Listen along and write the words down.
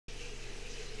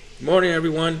Morning,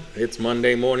 everyone. It's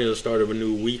Monday morning, the start of a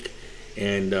new week,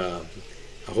 and I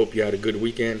hope you had a good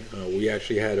weekend. We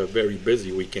actually had a very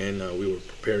busy weekend. We were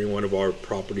preparing one of our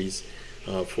properties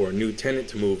for a new tenant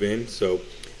to move in. So,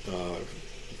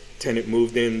 tenant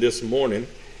moved in this morning,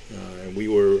 and we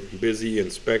were busy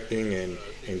inspecting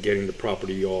and getting the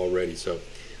property all ready. So,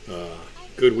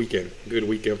 good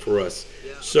weekend for us.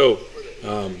 So,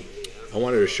 I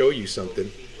wanted to show you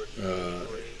something.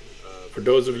 For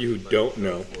those of you who don't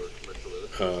know,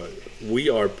 we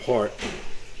are part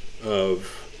of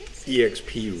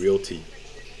eXp Realty.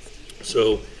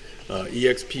 So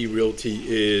eXp Realty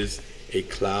is a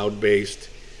cloud-based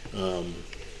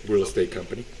real estate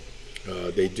company.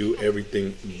 They do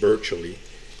everything virtually,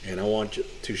 and I want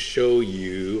to show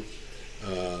you.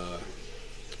 I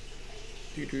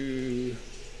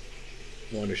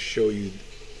want to show you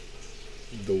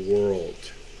the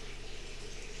world.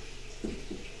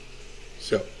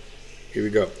 So here we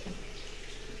go.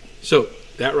 So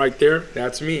that right there,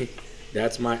 that's me.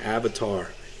 That's my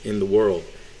avatar in the world.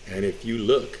 And if you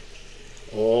look,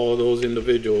 all those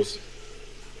individuals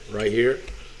right here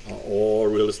are all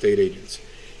real estate agents.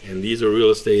 And these are real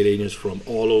estate agents from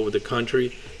all over the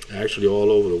country, actually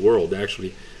all over the world,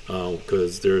 actually,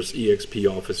 because there's eXp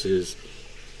offices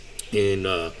in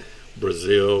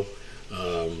Brazil,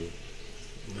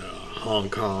 Hong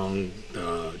Kong,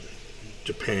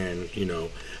 Japan,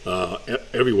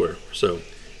 everywhere. So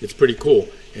it's pretty cool.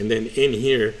 And then in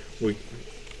here,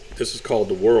 this is called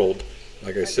the world,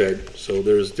 like I said. So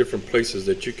there's different places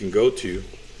that you can go to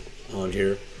on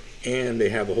here, and they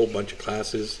have a whole bunch of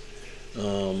classes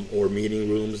or meeting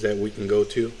rooms that we can go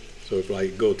to. So if I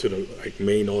go to the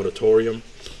main auditorium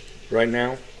right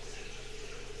now,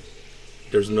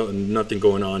 there's nothing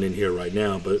going on in here right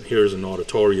now, but here's an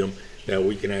auditorium that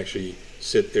we can actually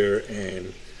sit there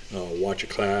and watch a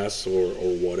class or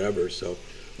whatever. So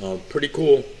pretty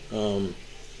cool.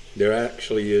 There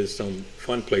actually is some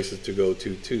fun places to go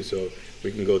to too. So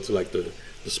we can go to like the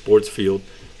sports field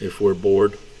if we're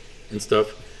bored and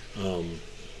stuff.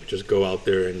 Just go out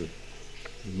there and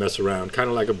mess around, kind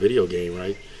of like a video game,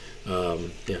 right?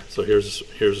 Yeah. So here's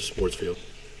a sports field.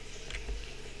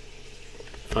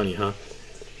 Funny, huh?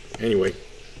 Anyway,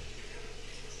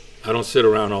 I don't sit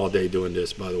around all day doing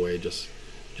this, by the way. Just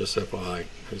FYI,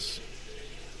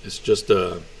 it's just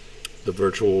the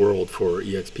virtual world for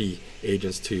eXp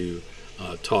agents to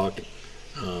talk,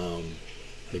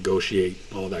 negotiate,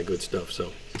 all that good stuff.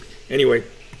 So anyway,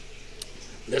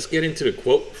 let's get into the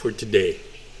quote for today,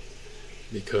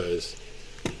 because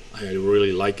I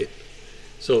really like it.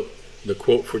 So the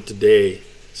quote for today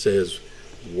says,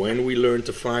 "When we learn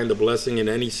to find the blessing in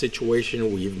any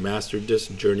situation, we've mastered this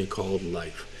journey called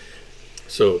life."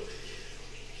 So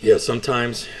yeah,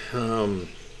 sometimes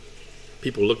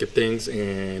people look at things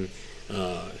and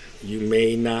you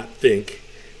may not think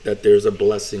that there's a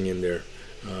blessing in there,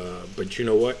 but you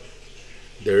know what?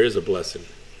 There is a blessing.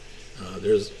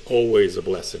 There's always a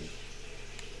blessing.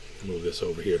 Move this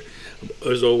over here.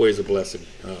 There's always a blessing.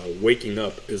 Waking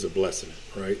up is a blessing,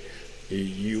 right?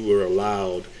 You were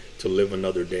allowed to live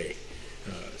another day.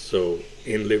 So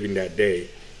in living that day,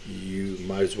 you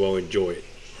might as well enjoy it,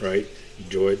 right?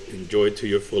 Enjoy it to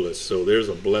your fullest. So there's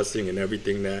a blessing in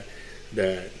everything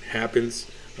that happens,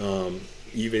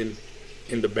 even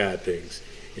in the bad things.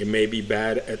 It may be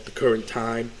bad at the current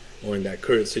time or in that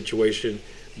current situation,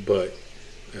 but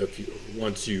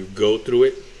once you go through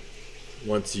it,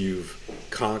 once you've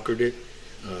conquered it,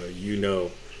 you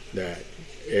know that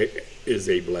it is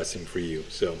a blessing for you.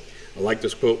 So I like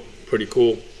this quote, pretty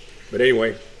cool. But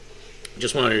anyway,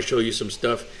 just wanted to show you some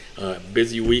stuff.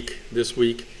 Busy week this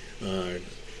week.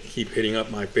 Keep hitting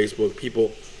up my Facebook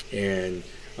people and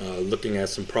looking at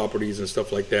some properties and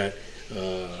stuff like that.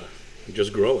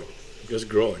 Just growing,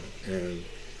 and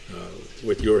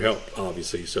with your help,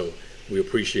 obviously. So we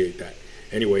appreciate that.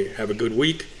 Anyway, have a good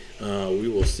week. We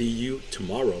will see you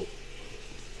tomorrow.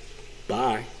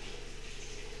 Bye.